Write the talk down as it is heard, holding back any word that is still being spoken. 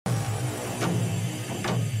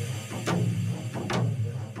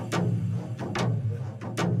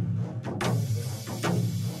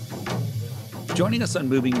Joining us on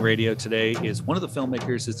Moving Radio today is one of the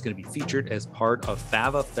filmmakers that's going to be featured as part of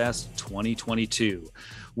Fava Fest 2022,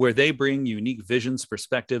 where they bring unique visions,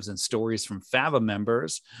 perspectives, and stories from Fava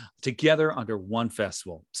members together under one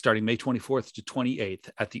festival, starting May 24th to 28th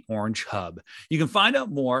at the Orange Hub. You can find out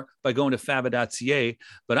more by going to fava.ca,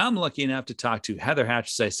 but I'm lucky enough to talk to Heather Hatch,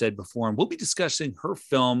 as I said before, and we'll be discussing her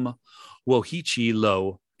film, Wohichi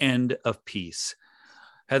Lo, End of Peace.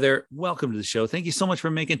 Heather, welcome to the show. Thank you so much for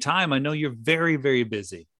making time. I know you're very, very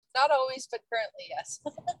busy. Not always, but currently, yes.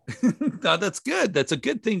 No, that's good. That's a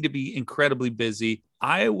good thing to be incredibly busy.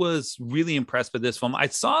 I was really impressed by this film. I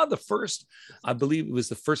saw the first, I believe it was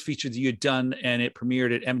the first feature that you had done, and it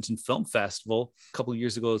premiered at Edmonton Film Festival a couple of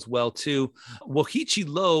years ago as well, too. Wohichi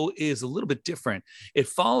Lo is a little bit different. It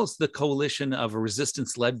follows the coalition of a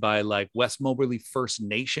resistance led by like West Moberly First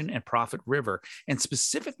Nation and Prophet River. And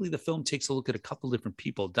specifically, the film takes a look at a couple of different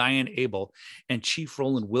people, Diane Abel and Chief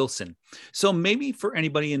Roland Wilson. So maybe for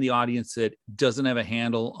anybody in the audience that doesn't have a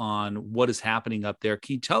handle on what is happening up there,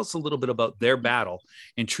 can you tell us a little bit about their battle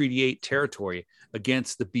in Treaty 8 territory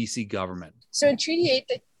against the BC government? So in Treaty 8,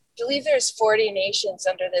 I believe there's 40 nations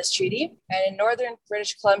under this treaty. And in northern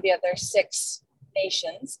British Columbia, there's 6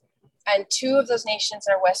 nations. And 2 of those nations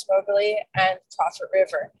are West Moberly and Prophet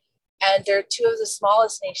River. And they're 2 of the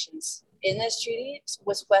smallest nations in this treaty,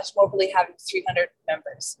 with West Moberly having 300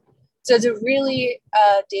 members. So it's a really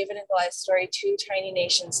David and Goliath story, 2 tiny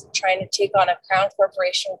nations trying to take on a crown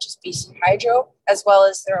corporation, which is BC Hydro, as well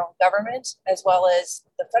as their own government, as well as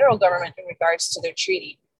the federal government in regards to their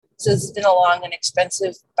treaty. So this has been a long and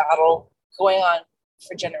expensive battle going on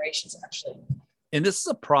for generations, actually. And this is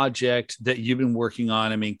a project that you've been working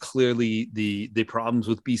on. I mean, clearly the problems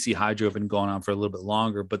with BC Hydro have been going on for a little bit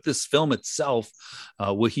longer, but this film itself,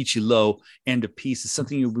 Wohichi Lo, End of Peace, is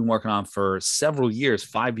something you've been working on for several years,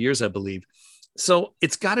 5 years, I believe. So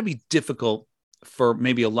it's got to be difficult for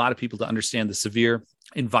maybe a lot of people to understand the severe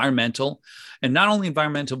environmental, and not only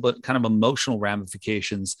environmental, but kind of emotional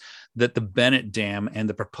ramifications that the Bennett Dam and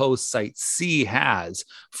the proposed Site C has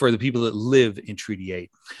for the people that live in Treaty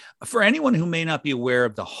 8. For anyone who may not be aware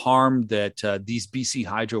of the harm that these BC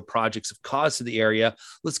Hydro projects have caused to the area,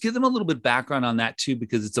 let's give them a little bit of background on that too,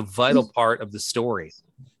 because it's a vital part of the story.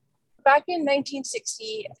 Back in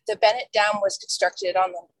 1960, the Bennett Dam was constructed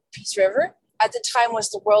on the Peace River. At the time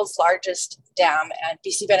was the world's largest dam, and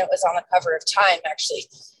BC Bennett was on the cover of Time, actually.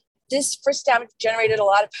 This first dam generated a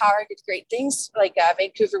lot of power, did great things, like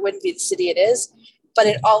Vancouver wouldn't be the city it is, but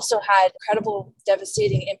it also had incredible,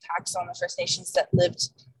 devastating impacts on the First Nations that lived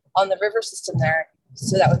on the river system there.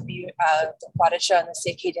 So that would be the Quadacha and the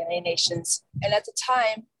Sequedene Nations. And at the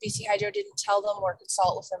time, BC Hydro didn't tell them or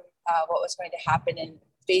consult with them what was going to happen. And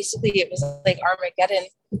basically, it was like Armageddon,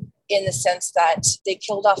 in the sense that they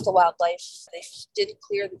killed off the wildlife, they didn't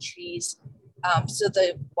clear the trees, so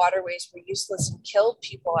the waterways were useless and killed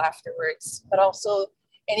people afterwards. But also,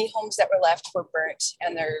 any homes that were left were burnt,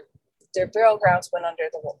 and their burial grounds went under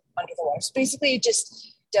the water. So basically, it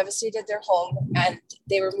just devastated their home, and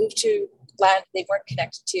they were moved to land they weren't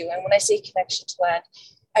connected to. And when I say connection to land,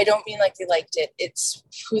 I don't mean like they liked it. It's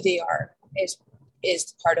who they are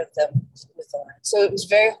is part of them with the land. So it was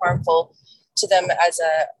very harmful to them as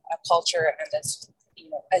a culture, and as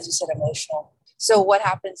as you said, emotional. So what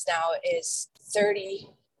happens now is 30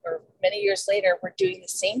 or many years later, we're doing the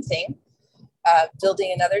same thing,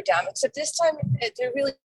 building another dam, except this time there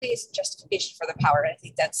really is justification for the power. I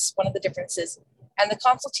think that's one of the differences. And the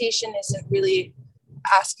consultation isn't really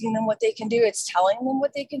asking them what they can do, it's telling them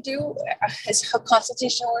what they can do. Is how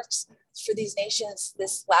consultation works for these nations.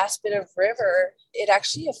 This last bit of river, it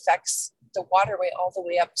actually affects the waterway all the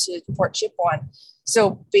way up to Port Chipewyan.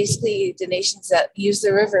 So basically, the nations that use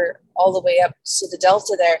the river all the way up to the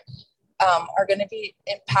delta there are going to be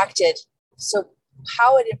impacted. So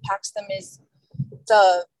how it impacts them is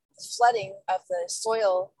the flooding of the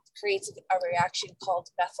soil creates a reaction called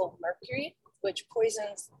methyl mercury, which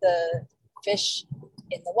poisons the fish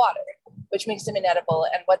in the water, which makes them inedible.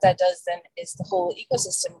 And what that does then is the whole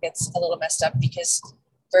ecosystem gets a little messed up, because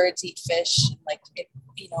birds eat fish, like it,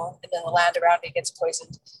 and then the land around it gets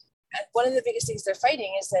poisoned. And one of the biggest things they're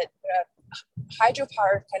fighting is that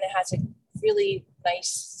hydropower kind of has a really nice,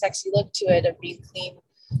 sexy look to it of being clean,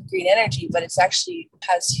 green energy, but it's actually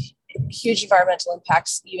has huge environmental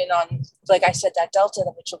impacts, even on, like I said, that delta,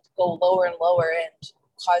 which will go lower and lower and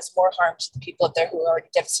cause more harm to the people up there who are already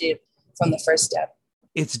devastated from the first step.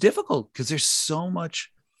 It's difficult because there's so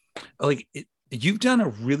much, you've done a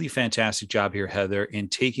really fantastic job here, Heather, in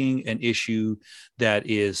taking an issue that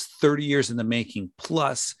is 30 years in the making,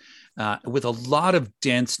 plus with a lot of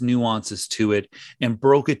dense nuances to it, and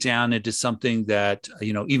broke it down into something that,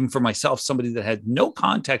 even for myself, somebody that had no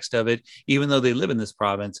context of it, even though they live in this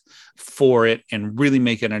province, for it, and really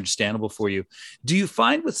make it understandable for you. Do you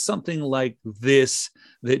find with something like this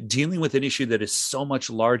that dealing with an issue that is so much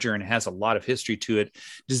larger and has a lot of history to it,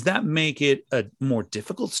 does that make it a more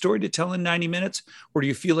difficult story to tell in 90 minutes? Or do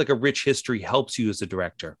you feel like a rich history helps you as a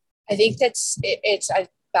director? I think it's a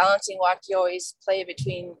balancing walk you always play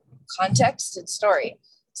between context and story.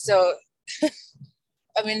 So,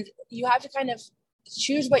 I mean, you have to kind of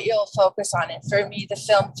choose what you'll focus on. And for me, the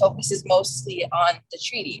film focuses mostly on the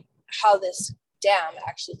treaty, how this dam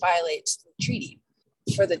actually violates the treaty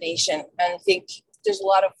for the nation. And I think there's a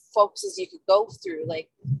lot of focuses you could go through,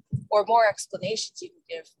 or more explanations you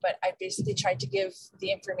can give. But I basically tried to give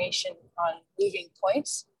the information on moving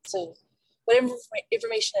points. So what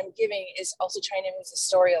information I'm giving is also trying to move the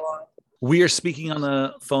story along. We are speaking on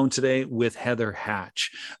the phone today with Heather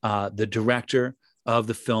Hatch, the director of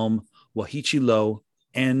the film Wahichi Low,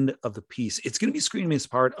 End of the Peace. It's going to be screening as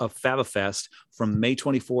part of FabaFest from May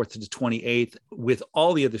 24th to the 28th with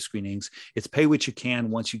all the other screenings. It's pay what you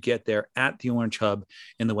can once you get there at the Orange Hub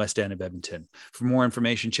in the West End of Edmonton. For more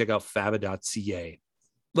information, check out faba.ca.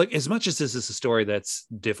 Like, as much as this is a story that's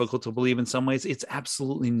difficult to believe in some ways, it's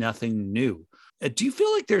absolutely nothing new. Do you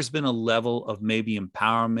feel like there's been a level of maybe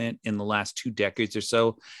empowerment in the last 2 decades or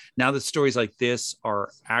so, now that stories like this are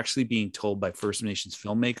actually being told by First Nations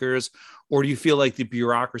filmmakers? Or do you feel like the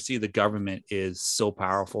bureaucracy of the government is so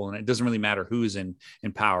powerful and it doesn't really matter who's in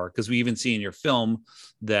power? Because we even see in your film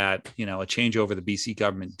that, a change over the BC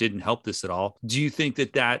government didn't help this at all. Do you think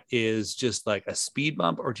that that is just like a speed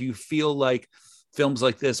bump, or do you feel like films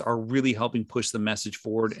like this are really helping push the message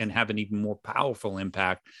forward and have an even more powerful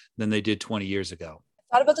impact than they did 20 years ago?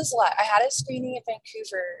 I thought about this a lot. I had a screening in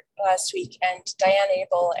Vancouver last week, and Diane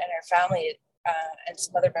Abel and her family and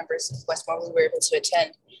some other members of West Moreland were able to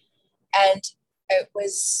attend. And it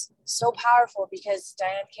was so powerful because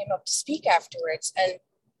Diane came up to speak afterwards. And,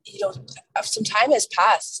 some time has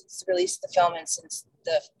passed since the release of the film and since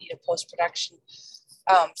the post-production.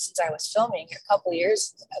 Since I was filming, a couple of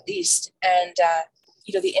years at least. And,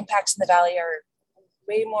 the impacts in the valley are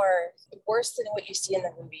way more worse than what you see in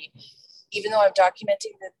the movie. Even though I'm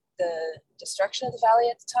documenting the destruction of the valley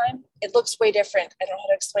at the time, it looks way different. I don't know how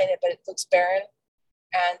to explain it, but it looks barren.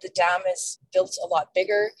 And the dam is built a lot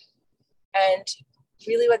bigger. And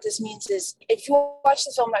really what this means is, if you watch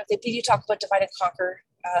the film, they do talk about divide and conquer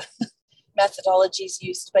methodologies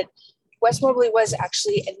used, but West Moberly was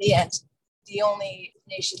actually, in the end, the only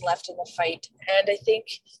nation left in the fight. And I think,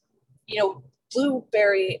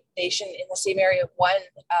 Blueberry Nation in the same area won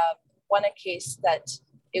a case that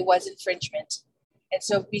it was infringement. And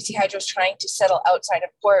so BC Hydro is trying to settle outside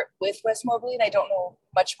of court with West Moberly, and I don't know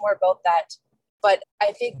much more about that. But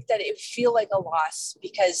I think that it would feel like a loss,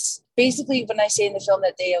 because basically when I say in the film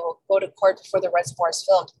that they will go to court before the reservoir is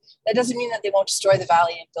filled, that doesn't mean that they won't destroy the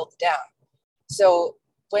valley and build the dam. So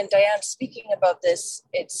when Diane's speaking about this,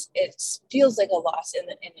 it feels like a loss, and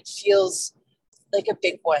it feels like a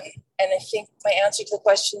big one. And I think my answer to the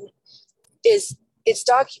question is, it's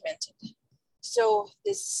documented. So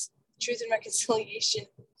this Truth and Reconciliation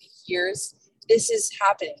years, this is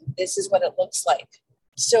happening. This is what it looks like.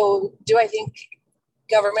 So do I think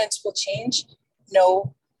governments will change?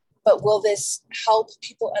 No. But will this help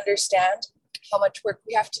people understand how much work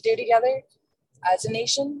we have to do together as a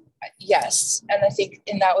nation? Yes. And I think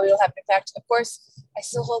in that way we'll have an impact. Of course, I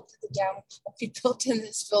still hope that the dam will be built in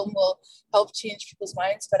this film will help change people's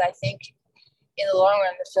minds. But I think in the long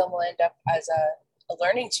run, the film will end up as a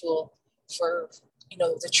learning tool for,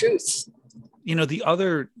 the truth. The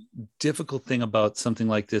other difficult thing about something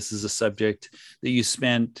like this is a subject that you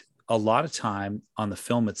spent a lot of time on the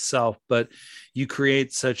film itself, but you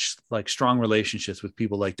create such strong relationships with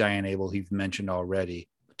people like Diane Abel, who you've mentioned already.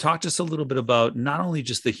 Talk to us a little bit about not only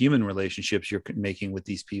just the human relationships you're making with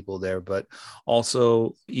these people there, but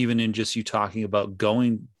also even in just you talking about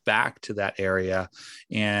going back to that area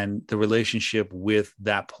and the relationship with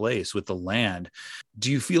that place, with the land.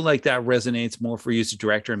 Do you feel like that resonates more for you as a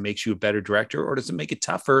director and makes you a better director? Or does it make it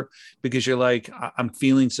tougher because you're like, I'm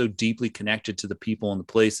feeling so deeply connected to the people and the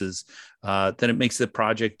places that it makes the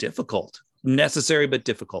project difficult, necessary, but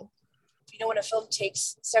difficult? When a film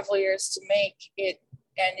takes several years to make it,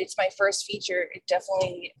 and it's my first feature, it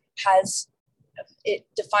definitely it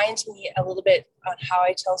defines me a little bit on how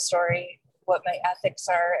I tell story, what my ethics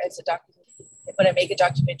are as when I make a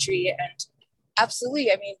documentary. And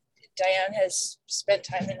absolutely, Diane has spent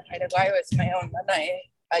time in Haida Gwaii with my own,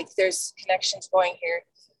 and there's connections going here.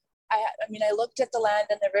 I looked at the land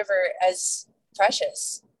and the river as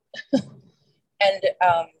precious. And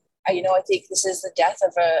I think this is the death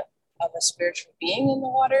of a spiritual being in the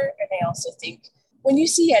water. And I also think when you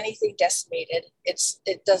see anything decimated,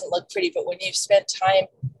 it doesn't look pretty. But when you've spent time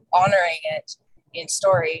honoring it in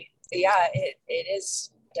story, yeah, it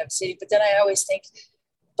is devastating. But then I always think,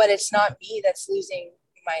 but it's not me that's losing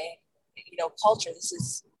my culture.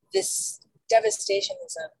 This devastation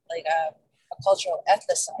is a cultural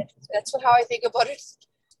ethnocide. That's how I think about it.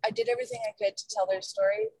 I did everything I could to tell their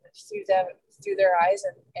story through their eyes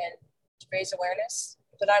and to raise awareness.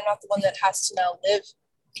 But I'm not the one that has to now live,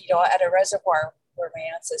 at a reservoir where my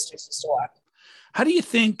ancestors used to walk. How do you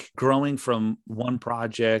think growing from one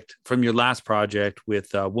project, from your last project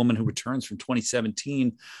with A Woman Who Returns from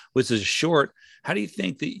 2017, which is a short, how do you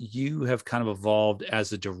think that you have kind of evolved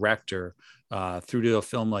as a director through to a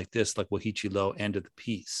film like this, like Wahichi Low, End of the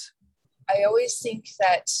Piece? I always think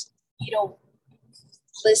that,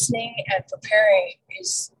 listening and preparing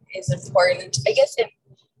is important. I guess in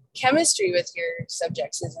chemistry with your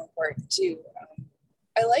subjects is important too.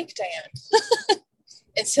 I like Diane.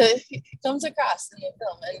 And so it comes across in the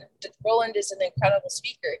film. And Roland is an incredible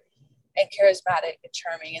speaker and charismatic and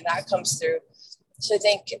charming, and that comes through. So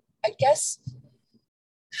I guess,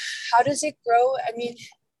 how does it grow? I mean,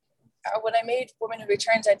 when I made Woman Who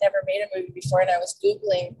Returns, I'd never made a movie before, and I was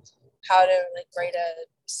Googling how to write a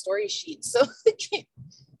story sheet. So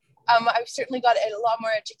I've certainly got a lot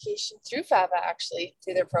more education through FAVA, actually,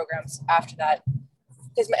 through their programs after that.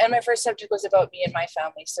 And my first subject was about me and my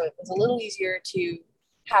family, so it was a little easier to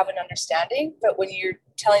have an understanding. But when you're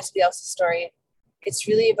telling somebody else's story, it's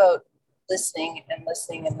really about listening and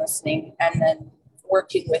listening and listening, and then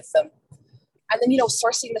working with them. And then,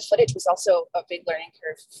 sourcing the footage was also a big learning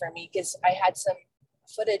curve for me, because I had some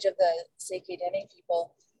footage of the Seike Dene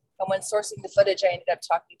people. And when sourcing the footage, I ended up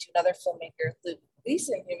talking to another filmmaker, Luke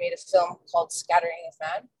Gleason, who made a film called Scattering of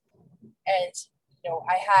Man. And,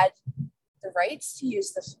 I had the rights to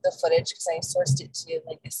use the footage because I sourced it to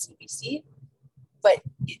the CBC, but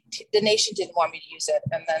the nation didn't want me to use it.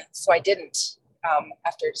 And then, so I didn't,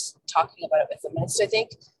 after talking about it with them. And so I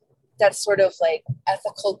think that's sort of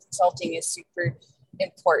ethical consulting is super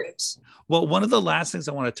important. Well, one of the last things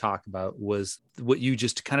I want to talk about was what you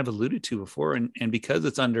just kind of alluded to before. And because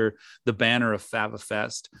it's under the banner of FAVA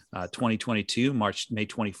Fest 2022, May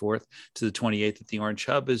 24th to the 28th at the Orange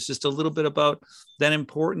Hub, is just a little bit about that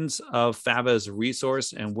importance of FAVA as a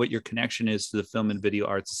resource and what your connection is to the Film and Video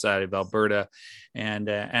Arts Society of Alberta, and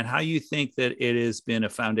how you think that it has been a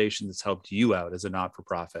foundation that's helped you out as a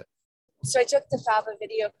not-for-profit. So I took the FAVA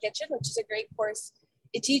Video Kitchen, which is a great course.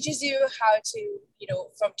 It teaches you how to,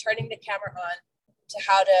 from turning the camera on to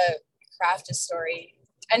how to craft a story.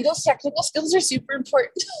 And those technical skills are super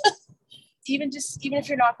important. even if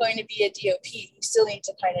you're not going to be a DOP, you still need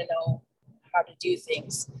to kind of know how to do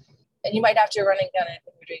things. And you might have to run and gun it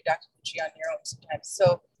when you're doing documentary on your own sometimes.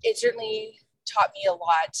 So it certainly taught me a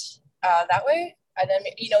lot that way. And then,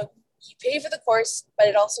 you pay for the course, but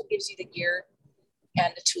it also gives you the gear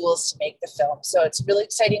and the tools to make the film. So it's a really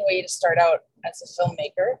exciting way to start out as a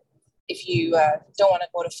filmmaker if you don't want to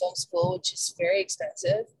go to film school, which is very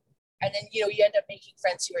expensive. And then, you end up making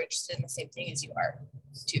friends who are interested in the same thing as you are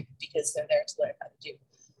too, because they're there to learn how to do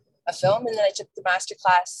a film. And then I took the master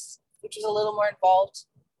class, which was a little more involved.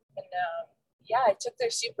 And I took their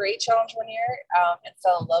Super 8 challenge one year and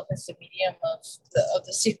fell in love with the medium of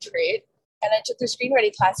the Super 8. And I took their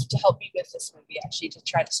screenwriting class to help me with this movie, actually, to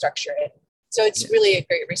try to structure it. So it's really a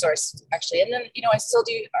great resource, actually. And then, I still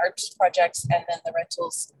do art projects, and then the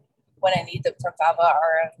rentals when I need them from FAVA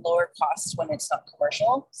are a lower cost when it's not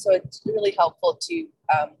commercial. So it's really helpful to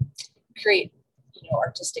create,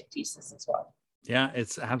 artistic pieces as well. Yeah,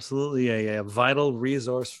 it's absolutely a vital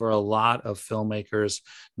resource for a lot of filmmakers,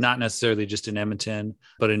 not necessarily just in Edmonton,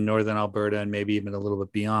 but in Northern Alberta and maybe even a little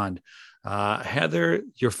bit beyond. Heather,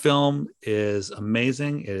 your film is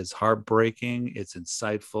amazing. It is heartbreaking. It's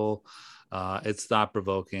insightful. It's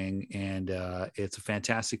thought-provoking, and it's a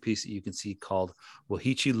fantastic piece that you can see called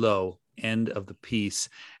Wahichi Low, End of the Piece.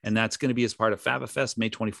 And that's going to be as part of FAVA Fest, May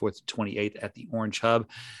 24th to 28th at the Orange Hub.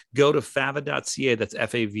 Go to fava.ca, that's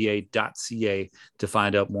FAVA.ca, to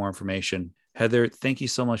find out more information. Heather, thank you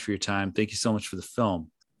so much for your time. Thank you so much for the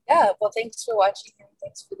film. Yeah, well, thanks for watching, and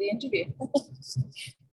thanks for the interview.